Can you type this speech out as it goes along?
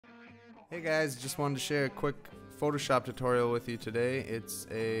Hey guys, just wanted to share a quick Photoshop tutorial with you today. It's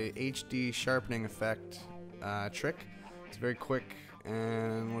a HD sharpening effect trick. It's very quick,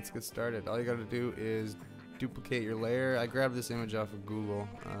 and let's get started. All you gotta do is duplicate your layer. I grabbed this image off of Google.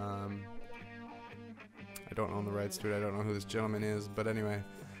 I don't own the rights to it. I don't know who this gentleman is, but anyway,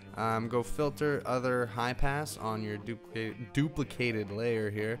 go filter other high pass on your duplicated layer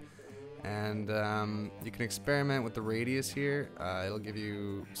here. And you can experiment with the radius here. It'll give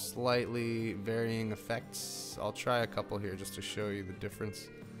you slightly varying effects. I'll try a couple here just to show you the difference.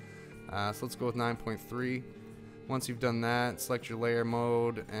 So let's go with 9.3. Once you've done that, select your layer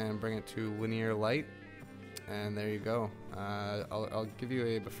mode and bring it to linear light. And there you go. I'll give you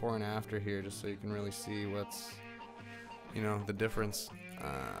a before and after here just so you can really see what's, the difference.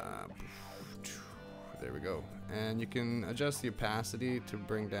 There we go. And you can adjust the opacity to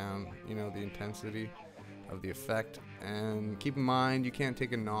bring down, the intensity of the effect. And keep in mind, you can't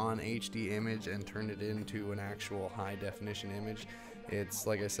take a non-HD image and turn it into an actual high-definition image. It's,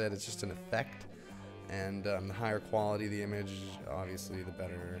 like I said, it's just an effect. And the higher quality the image, obviously, the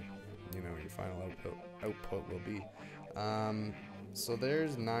better, your final output will be. So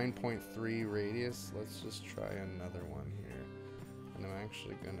there's 9.3 radius. Let's just try another one here. And I'm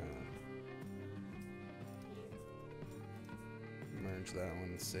actually gonna merge that one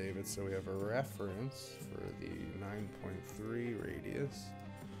and save it so we have a reference for the 9.3 radius.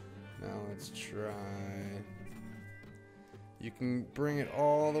 Now let's try. You can bring it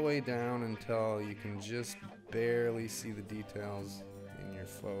all the way down until you can just barely see the details in your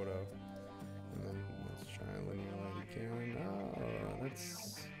photo. And then let's try linear light again. Oh,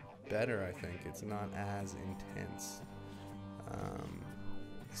 that's better, I think. It's not as intense.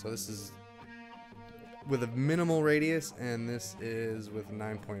 So this is with a minimal radius, and this is with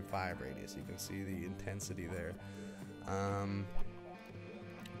 9.5 radius. You can see the intensity there.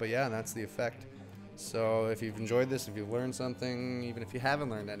 But yeah, that's the effect. So if you've enjoyed this, if you've learned something, even if you haven't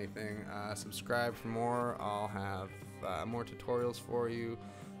learned anything, subscribe for more. I'll have more tutorials for you,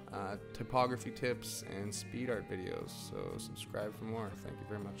 typography tips, and speed art videos. So subscribe for more. Thank you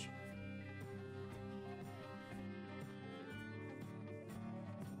very much.